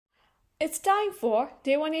It's time for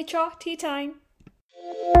Day One HR Tea Time.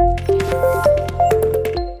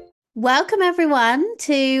 Welcome everyone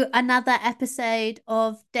to another episode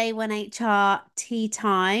of Day One HR Tea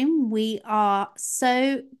Time. We are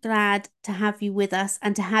so glad to have you with us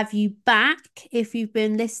and to have you back if you've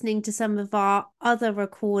been listening to some of our other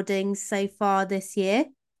recordings so far this year.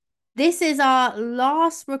 This is our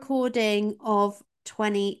last recording of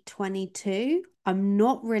 2022. I'm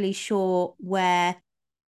not really sure where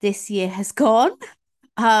this year has gone,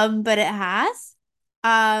 but it has.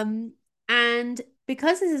 Um, and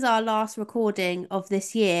because this is our last recording of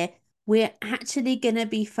this year, we're actually going to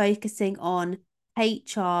be focusing on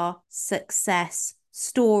HR success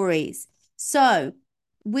stories. So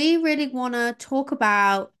we really want to talk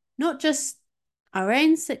about not just our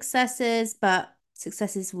own successes, but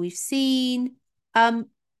successes we've seen, um,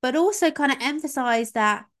 but also kind of emphasize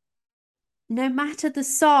that no matter the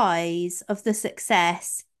size of the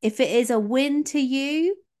success, if it is a win to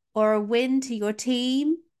you or a win to your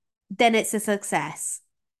team, then it's a success.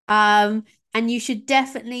 Um, and you should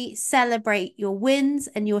definitely celebrate your wins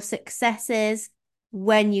and your successes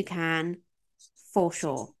when you can, for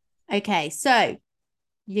sure. Okay, so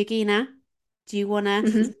Yagina, do you want to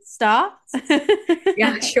Mhm. start?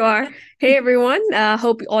 Yeah, sure. Hey everyone.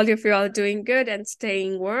 Hope all of you are doing good and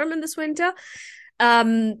staying warm in this winter.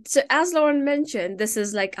 So as Lauren mentioned, this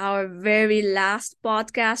is like our very last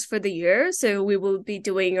podcast for the year. So we will be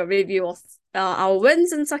doing a review of our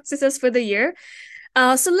wins and successes for the year.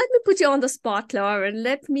 So let me put you on the spot, Lauren.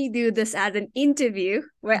 Let me do this as an interview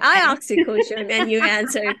where I Okay. ask you a question and you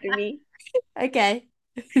answer it to me. Okay.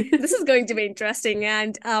 This is going to be interesting.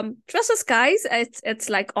 And trust us, guys, it's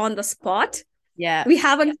like on the spot. Yeah. We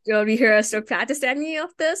haven't rehearsed or practiced any of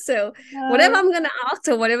this, so whatever No. I'm gonna ask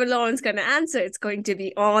or whatever Lauren's gonna answer, it's going to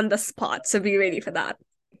be on the spot. So be ready for that.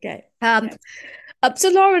 Okay. Um, so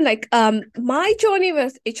Lauren, my journey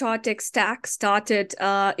with HR Tech Stack started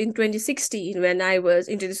in 2016 when I was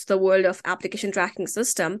introduced to the world of application tracking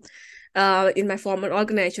system in my former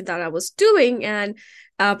organization that I was doing, and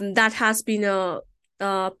that has been a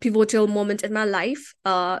pivotal moment in my life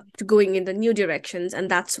to going in the new directions, and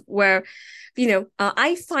that's where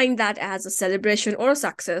I find that as a celebration or a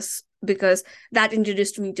success because that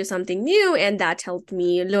introduced me to something new and that helped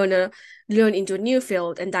me learn into a new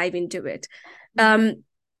field and dive into it. um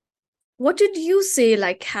what did you say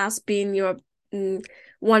like has been your mm,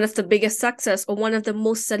 one of the biggest success or one of the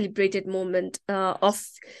most celebrated moment of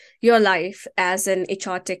your life as an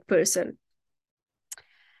HR tech person?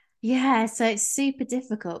 Yeah, so it's super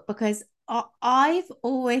difficult because I've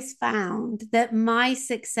always found that my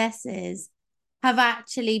successes have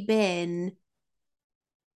actually been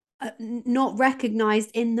not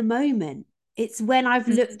recognized in the moment. It's when I've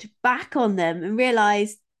looked back on them and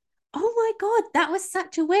realized, oh my God, that was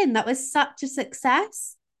such a win. That was such a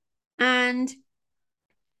success. And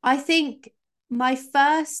I think my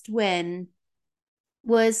first win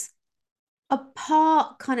was a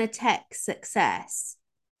part kind of tech success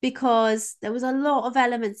because there was a lot of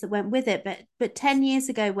elements that went with it. But 10 years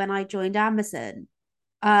ago when I joined Amazon,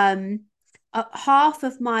 um, half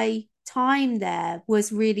of my time there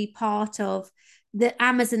was really part of the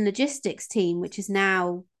Amazon logistics team, which is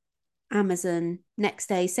now Amazon next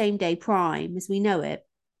day, same day Prime as we know it,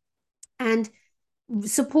 and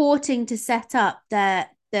supporting to set up the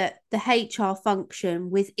HR function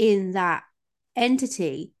within that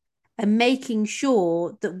entity and making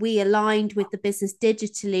sure that we aligned with the business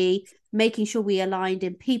digitally, making sure we aligned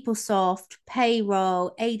in PeopleSoft,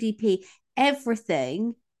 payroll, ADP,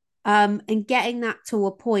 everything, and getting that to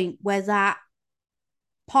a point where that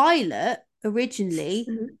pilot originally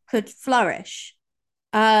Mhm. could flourish.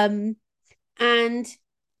 Um, and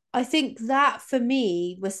I think that for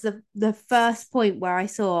me was the first point where I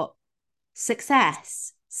thought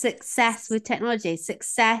success with technology,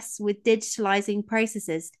 success with digitalizing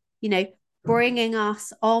processes, bringing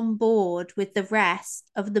us on board with the rest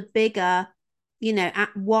of the bigger,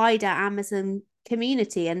 wider Amazon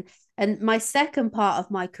community. And my second part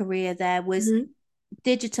of my career there was Mhm.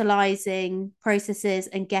 digitalizing processes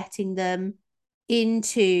and getting them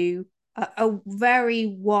into a very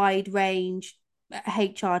wide range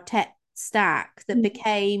HR tech stack that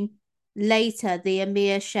became later the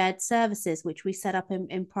EMEA shared services, which we set up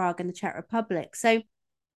in Prague and the Czech Republic. So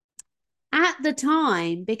at the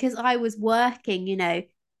time, because I was working,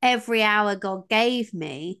 every hour God gave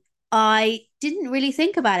me, I didn't really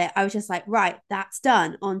think about it. I was just like, right, that's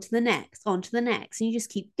done. On to the next, on to the next. And you just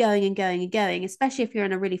keep going and going and going, especially if you're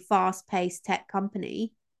in a really fast paced tech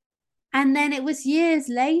company. And then it was years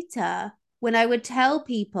later when I would tell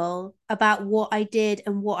people about what I did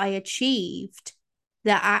and what I achieved.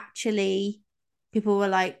 that actually people were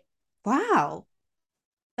like, wow,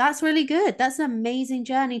 that's really good. That's an amazing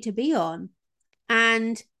journey to be on.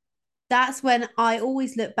 And that's when I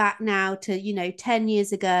always look back now to, 10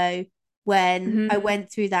 years ago when Mm-hmm. I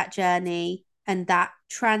went through that journey and that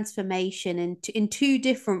transformation in two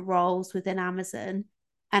different roles within Amazon.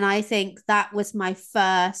 And I think that was my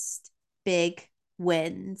first big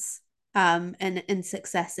wins and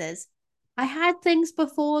successes. I had things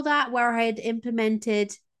before that where I had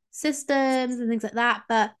implemented systems and things like that,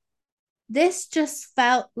 but this just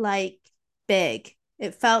felt like big.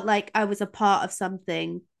 It felt like I was a part of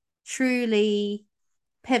something truly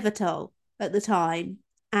pivotal at the time.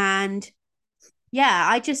 And yeah,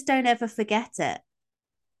 I just don't ever forget it.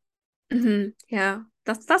 Mm-hmm. Yeah,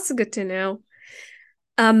 that's good to know.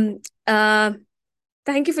 Um, uh,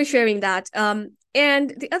 Thank you for sharing that. And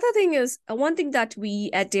the other thing is, one thing that we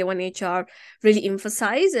at Day One HR really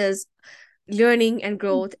emphasize is learning and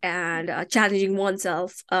growth and challenging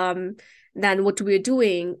oneself than what we're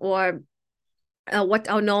doing or what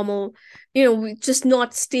our normal, we just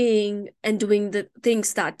not staying and doing the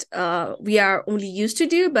things that we are only used to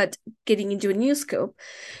do, but getting into a new scope.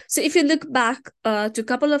 So if you look back to a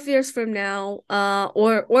couple of years from now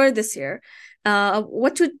or this year,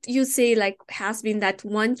 what would you say like has been that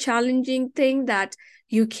one challenging thing that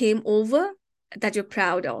you came over that you're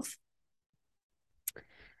proud of?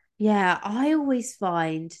 Yeah, I always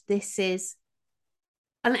find this is,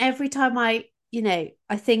 and every time I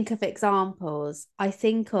think of examples, I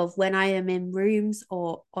think of when I am in rooms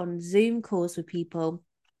or on Zoom calls with people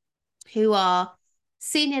who are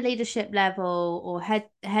senior leadership level or head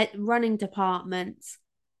running departments,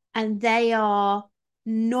 and they are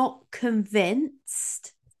not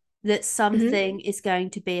convinced that Mm-hmm. something is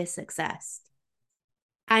going to be a success.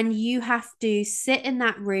 And you have to sit in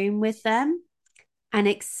that room with them and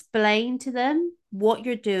explain to them what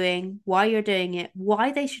you're doing, why you're doing it,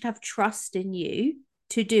 why they should have trust in you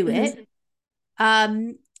to do Mm-hmm. it.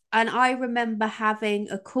 Um, and I remember having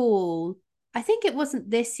a call, I think it wasn't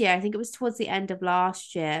this year, I think it was towards the end of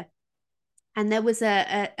last year. And there was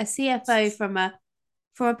a CFO from a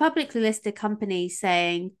publicly listed company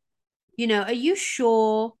saying, are you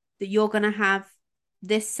sure that you're going to have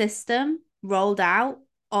this system rolled out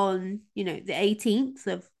on, the 18th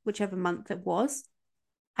of whichever month it was?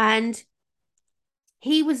 And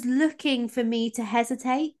he was looking for me to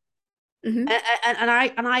hesitate. Mm-hmm.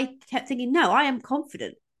 And I kept thinking, no, I am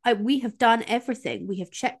confident. We have done everything. We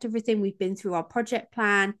have checked everything. We've been through our project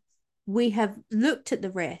plan. We have looked at the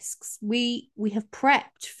risks. We have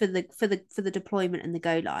prepped for the deployment and the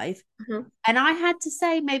go live. Uh-huh. And I had to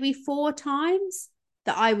say maybe 4 times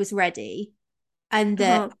that I was ready and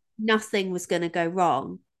that Uh-huh. nothing was going to go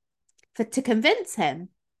wrong for to convince him.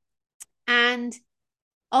 And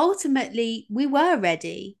ultimately we were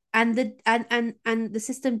ready and the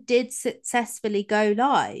system did successfully go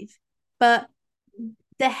live. But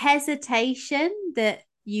the hesitation that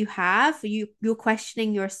you have, you're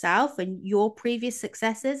questioning yourself and your previous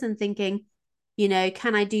successes and thinking,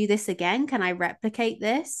 can I do this again? Can I replicate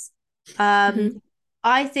this? Um, Mm-hmm.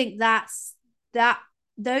 I think that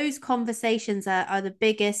those conversations are the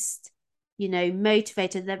biggest,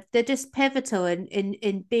 motivator. They're just pivotal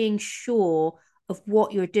in being sure of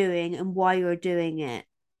what you're doing and why you're doing it.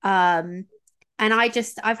 Um, and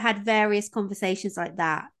I've had various conversations like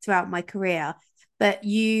that throughout my career, but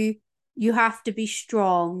you have to be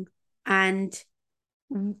strong and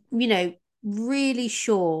really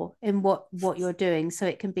sure in what you're doing so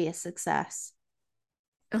it can be a success.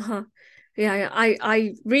 Uh-huh. Yeah,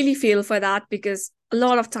 I really feel for that because a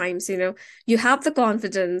lot of times, you have the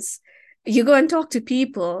confidence, you go and talk to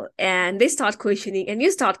people and they start questioning and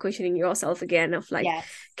you start questioning yourself again of like, Yes.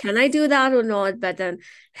 can I do that or not? But then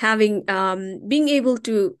having being able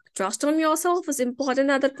to trust on yourself is important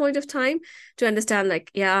at that point of time to understand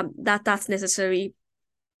like, yeah, that's necessary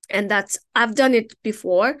and that's I've done it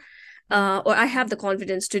before, or I have the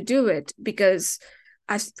confidence to do it because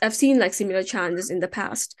I've seen like similar challenges in the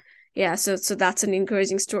past. Yeah, so that's an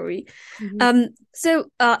encouraging story. Mhm. So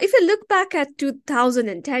if you look back at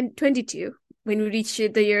 2022, when we reached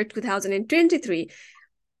the year 2023,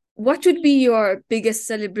 what would be your biggest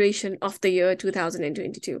celebration of the year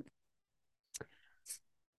 2022?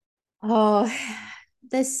 Oh,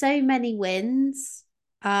 there's so many wins.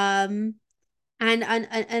 Um, and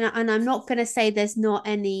I'm not going to say there's not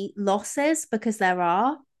any losses because there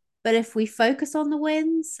are, but if we focus on the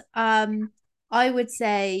wins, I would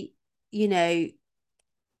say, you know,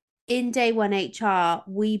 in day one HR,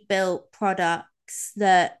 we built products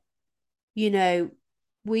that, you know,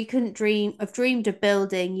 we couldn't dreamed of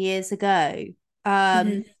building years ago.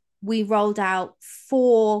 Mm-hmm. Um, we rolled out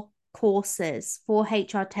four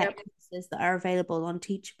HR tech Yep. courses that are available on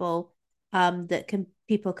Teachable, that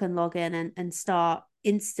people can log in and start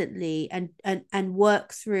instantly and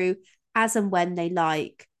work through as and when they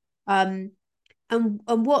like. And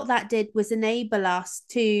what that did was enable us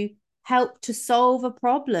to help to solve a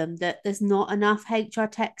problem that there's not enough HR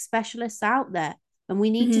tech specialists out there. And we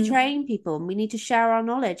need to train people and we need to share our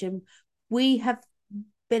knowledge. And we have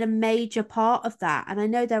been a major part of that. And I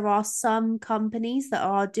know there are some companies that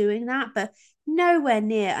are doing that, but nowhere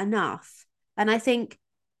near enough. And I think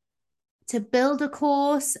to build a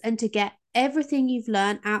course and to get everything you've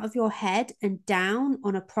learned out of your head and down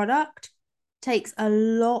on a product takes a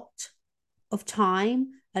lot of time,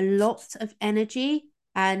 a lot of energy,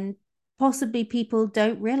 and possibly people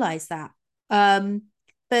don't realize that.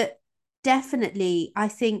 But definitely, I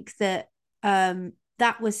think that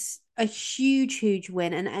that was a huge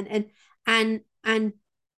win, and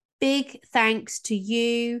big thanks to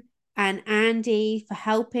you and Andy for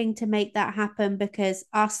helping to make that happen, because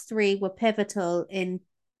us three were pivotal in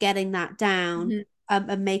getting that down,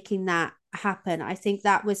 and making that happen. I think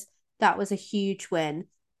that was a huge win.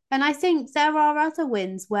 And I think there are other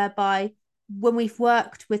wins whereby when we've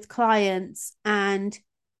worked with clients and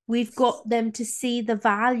we've got them to see the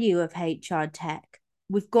value of HR tech,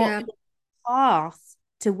 we've got Yeah. the path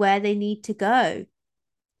to where they need to go.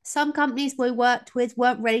 Some companies we worked with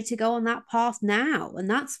weren't ready to go on that path now, and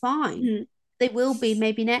that's fine. They will be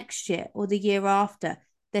maybe next year or the year after.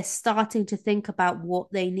 They're starting to think about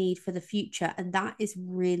what they need for the future, and that is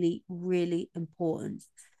really important.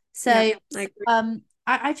 So, Yep. I agree.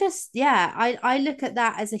 I just, yeah, I look at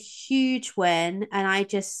that as a huge win, and I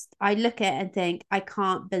look at it and think, I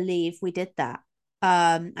can't believe we did that.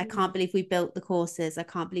 I can't believe we built the courses. I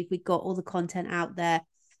can't believe we got all the content out there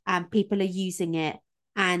and people are using it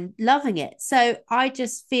and loving it. So I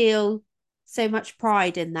just feel so much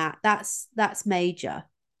pride in that. That's major.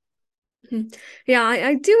 Yeah,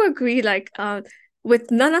 I do agree. Like,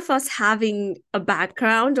 with none of us having a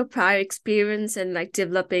background or prior experience in like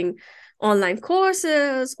developing online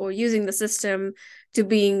courses or using the system to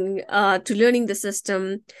learning the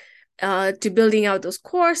system, to building out those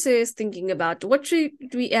courses, thinking about what should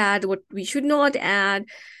we add, what we should not add,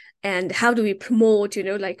 and how do we promote,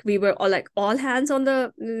 like we were all hands on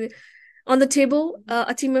the table,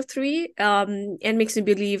 a team of three, and makes me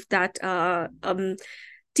believe that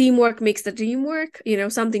teamwork makes the dream work,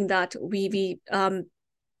 something that we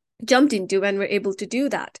jumped into and were able to do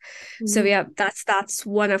that. So yeah, that's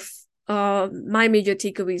one of my major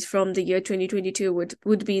takeaways from the year 2022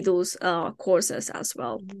 would be those courses as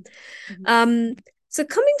well. So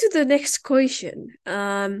coming to the next question,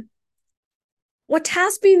 what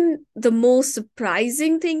has been the most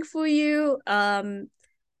surprising thing for you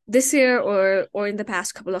this year or in the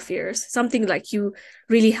past couple of years? Something like you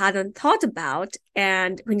really hadn't thought about,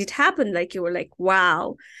 and when it happened, like you were like,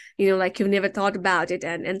 wow, like you've never thought about it,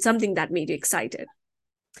 and something that made you excited.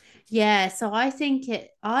 Yeah, so I think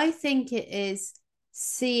it is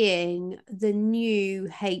seeing the new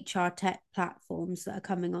HR tech platforms that are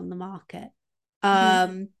coming on the market.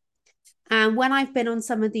 Um, and when I've been on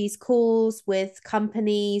some of these calls with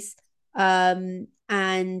companies, and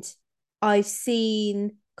I've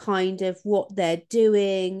seen kind of what they're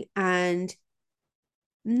doing, and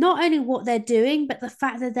not only what they're doing, but the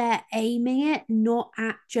fact that they're aiming it not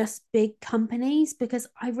at just big companies, because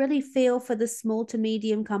I really feel for the small to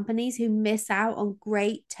medium companies who miss out on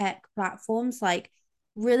great tech platforms like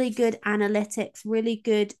really good analytics, really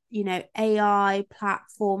good, AI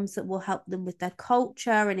platforms that will help them with their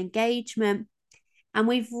culture and engagement. And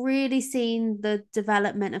we've really seen the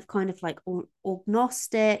development of kind of like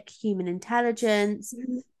agnostic human intelligence.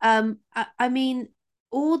 I mean,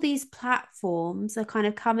 all these platforms are kind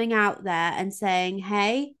of coming out there and saying,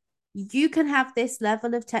 hey, you can have this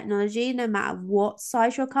level of technology no matter what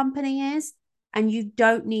size your company is, and you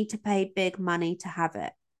don't need to pay big money to have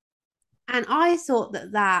it. And I thought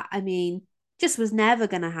I mean, just was never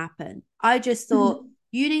going to happen. I just thought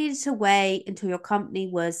you needed to wait until your company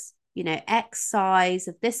was, X size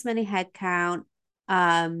of this many headcount,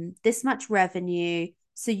 this much revenue,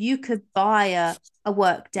 so you could buy a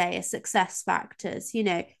Workday, a Success Factors,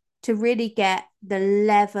 to really get the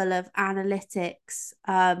level of analytics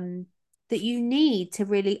that you need to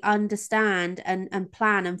really understand and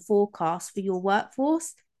plan and forecast for your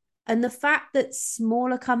workforce. And the fact that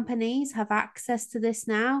smaller companies have access to this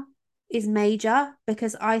now is major,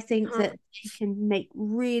 because I think that they can make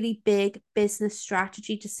really big business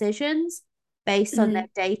strategy decisions based on their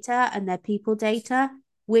data and their people data,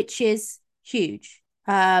 which is huge.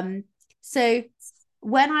 So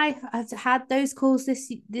when I have had those calls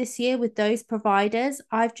this year with those providers,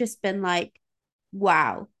 I've just been like,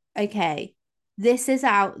 wow, okay, this is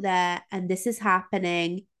out there and this is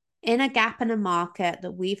happening in a gap in a market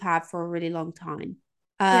that we've had for a really long time.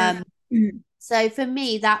 Yeah. So for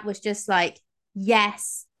me, that was just like,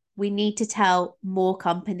 yes, we need to tell more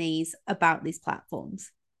companies about these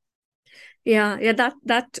platforms. Yeah,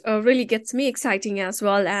 that really gets me exciting as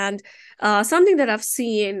well. And something that I've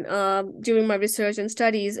seen during my research and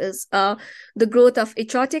studies is the growth of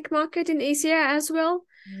HR tech market in Asia as well,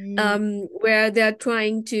 Mm. where they're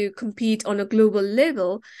trying to compete on a global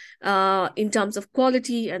level in terms of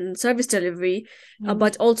quality and service delivery, Mhm.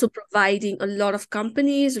 but also providing a lot of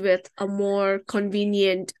companies with a more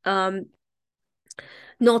convenient,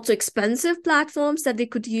 not so expensive platforms that they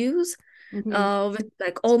could use Mhm. with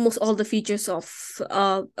like almost all the features of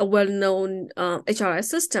a well-known HRIS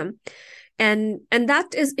system, and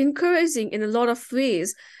that is encouraging in a lot of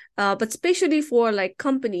ways, but especially for like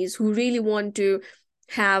companies who really want to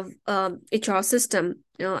have HR system,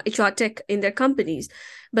 HR tech in their companies,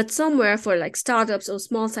 but somewhere for like startups or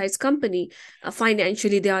small size company,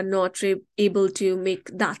 financially they are not able to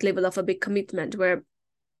make that level of a big commitment where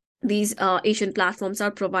these Asian platforms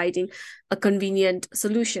are providing a convenient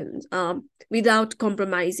solution without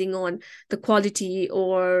compromising on the quality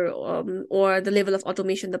or the level of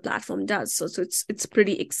automation the platform does. So it's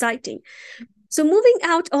pretty exciting. So moving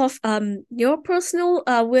out of your personal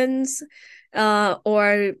wins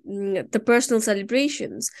or the personal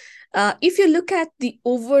celebrations, if you look at the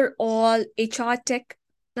overall HR tech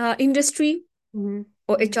industry, Mhm.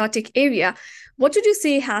 or exotic area, what would you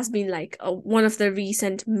say has been like one of the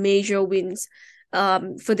recent major wins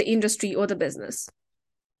for the industry or the business?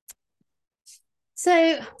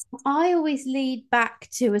 So I always lead back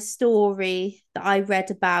to a story that I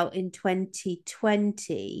read about in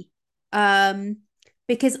 2020, um,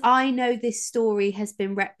 because I know this story has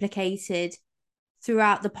been replicated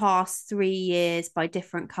throughout the past 3 years by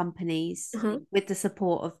different companies Uh-huh. with the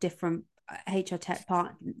support of different HR tech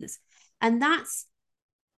partners. And that's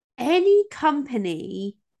any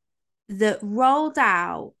company that rolled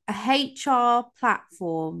out a HR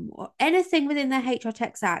platform or anything within their HR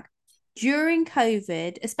tech stack during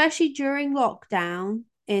COVID, especially during lockdown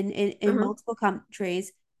in Uh-huh. multiple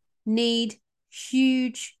countries, need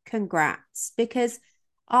huge congrats because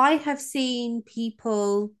I have seen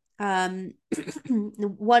people.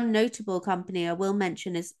 One notable company I will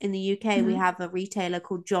mention is in the UK, we Mhm. have a retailer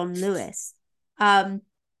called John Lewis. Um,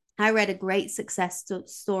 I read a great success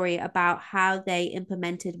story about how they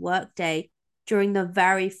implemented Workday during the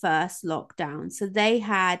very first lockdown. So they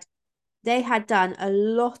had done a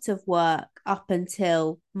lot of work up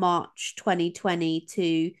until March 2020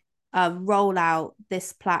 to roll out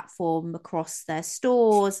this platform across their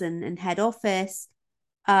stores and head office.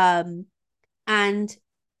 Um, and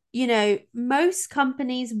most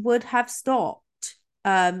companies would have stopped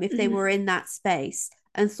if they were Mhm. in that space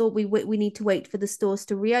and thought we need to wait for the stores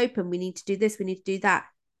to reopen. We need to do this. We need to do that.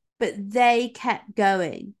 But they kept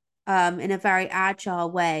going in a very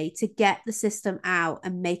agile way to get the system out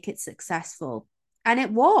and make it successful. And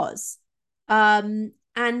it was. And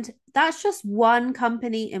that's just one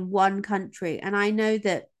company in one country. And I know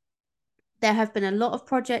that there have been a lot of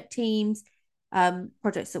project teams,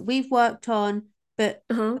 projects that we've worked on, but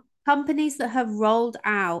Uh-huh. companies that have rolled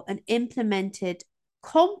out and implemented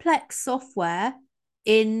complex software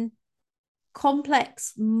in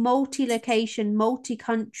complex multi-location,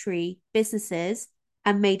 multi-country businesses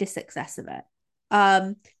and made a success of it.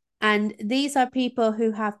 Um, and these are people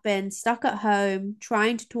who have been stuck at home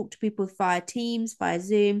trying to talk to people via Teams, via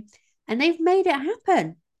Zoom, and they've made it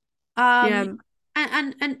happen. Yeah.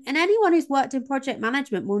 And anyone who's worked in project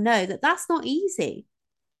management will know that that's not easy.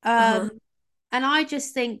 Uh-huh. And I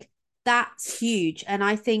just think that's huge. And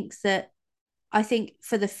I think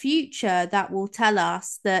for the future, that will tell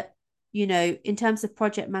us that, in terms of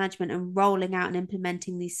project management and rolling out and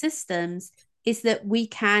implementing these systems, is that we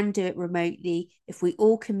can do it remotely. If we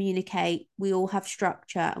all communicate, we all have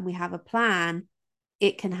structure and we have a plan,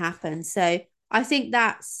 it can happen. So I think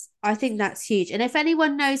that's huge. And if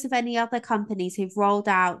anyone knows of any other companies who've rolled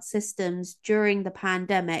out systems during the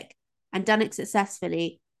pandemic and done it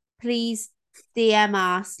successfully, please DM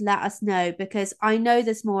us, let us know because I know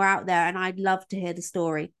there's more out there and I'd love to hear the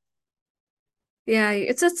story. Yeah,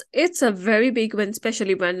 it's a very big one,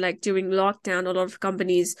 especially when like during lockdown, a lot of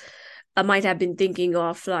companies might have been thinking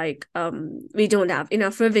of like we don't have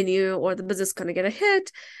enough revenue or the business gonna get a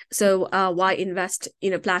hit, so why invest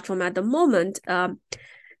in a platform at the moment?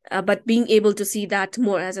 But being able to see that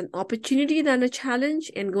more as an opportunity than a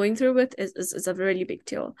challenge and going through it is a really big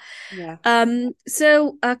deal. Yeah.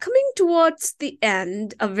 So coming towards the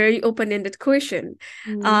end, a very open-ended question.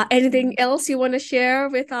 Anything else you want to share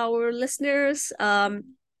with our listeners?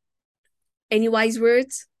 Any wise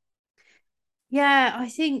words? Yeah, I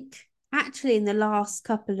think actually in the last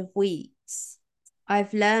couple of weeks,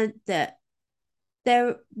 I've learned that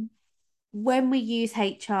there, when we use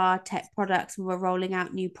HR tech products and we're rolling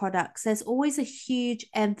out new products, there's always a huge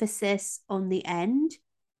emphasis on the end.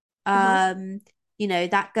 Uh-huh.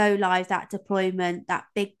 That go live, that deployment, that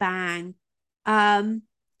big bang. Um,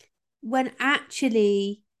 when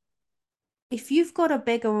actually, if you've got a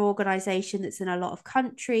bigger organization that's in a lot of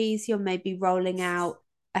countries, you're maybe rolling out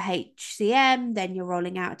a HCM, then you're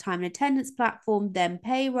rolling out a time and attendance platform, then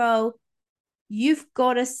payroll. You've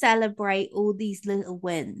got to celebrate all these little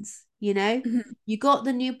wins, you know? Mhm. You got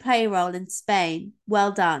the new payroll in Spain.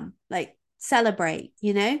 Well done. Like, celebrate,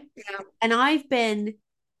 you know? Yeah. And I've been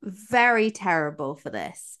very terrible for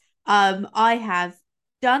this. I have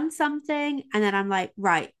done something and then I'm like,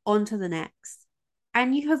 right, on to the next.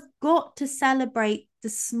 And you have got to celebrate the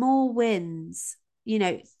small wins,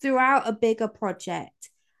 throughout a bigger project.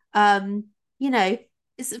 Um, you know,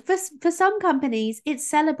 for some companies, it's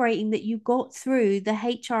celebrating that you got through the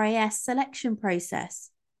HRIS selection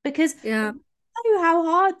process because Yeah. know how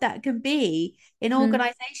hard that can be in Mhm.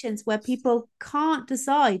 organizations where people can't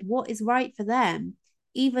decide what is right for them,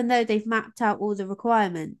 even though they've mapped out all the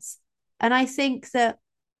requirements. And I think that,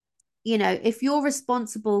 if you're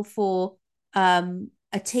responsible for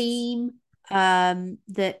a team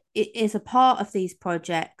that is a part of these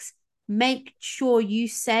projects, make sure you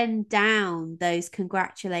send down those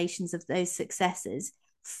congratulations of those successes,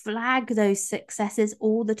 flag those successes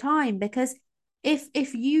all the time because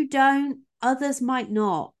if you don't, others might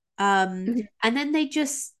not. Mhm. And then they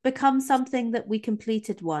just become something that we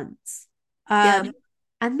completed once. Yeah.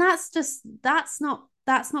 And that's not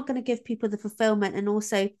going to give people the fulfillment and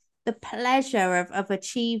also the pleasure of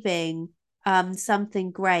achieving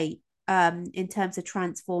something great in terms of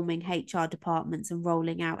transforming HR departments and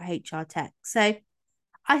rolling out HR tech. So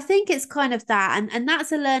I think it's kind of that, and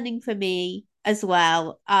that's a learning for me as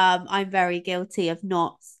well. I'm very guilty of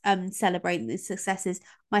not celebrating the successes.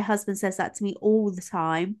 My husband says that to me all the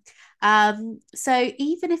time. So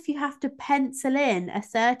even if you have to pencil in a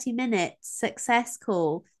 30-minute success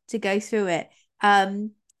call to go through it,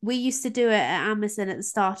 we used to do it at Amazon at the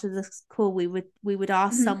start of the call. We would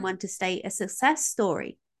ask Mhm. someone to state a success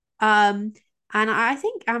story. Um, and I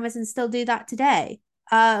think Amazon still do that today.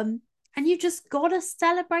 And you just gotta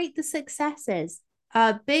celebrate the successes,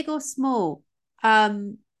 big or small.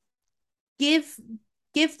 Um, give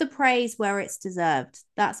give the praise where it's deserved.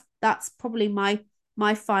 That's probably my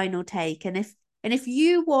final take. And if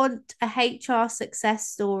you want a HR success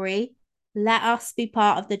story, let us be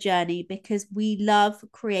part of the journey because we love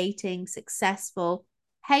creating successful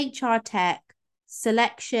HR tech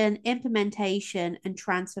selection, implementation, and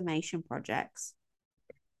transformation projects.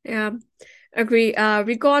 Yeah. Agree.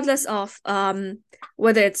 Regardless of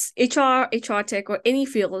whether it's HR tech, or any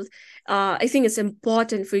field, I think it's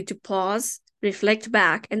important for you to pause, reflect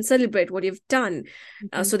back, and celebrate what you've done,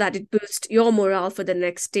 Mhm. so that it boosts your morale for the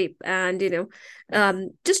next step. And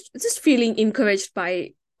just feeling encouraged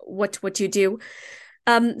by what you do.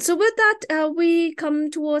 So with that, we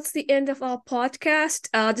come towards the end of our podcast.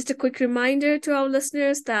 Just a quick reminder to our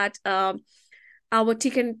listeners that our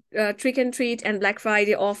trick and treat and Black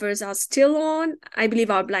Friday offers are still on. I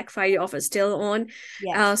believe our Black Friday offer is still on.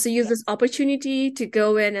 Yes. So use this opportunity to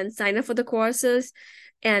go in and sign up for the courses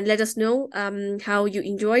and let us know how you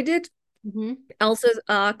enjoyed it. Mhm. Also,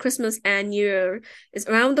 Christmas and New Year is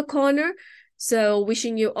around the corner. So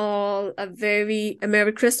wishing you all a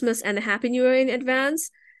Merry Christmas and a Happy New Year in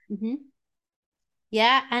advance. Mhm.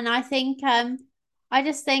 Yeah, and I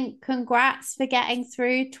just think congrats for getting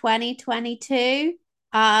through 2022.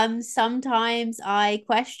 Sometimes I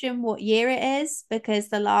question what year it is because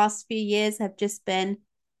the last few years have just been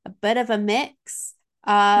a bit of a mix.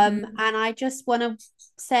 Mhm. And I just want to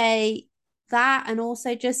say that and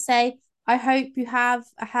also just say I hope you have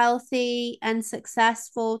a healthy and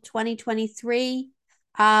successful 2023.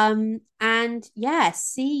 And yeah,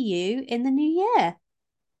 see you in the new year.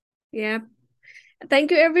 Yeah.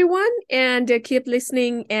 Thank you, everyone, and keep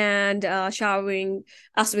listening and showering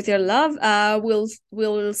us with your love.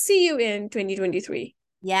 We'll see you in 2023.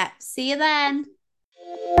 Yeah, see you then.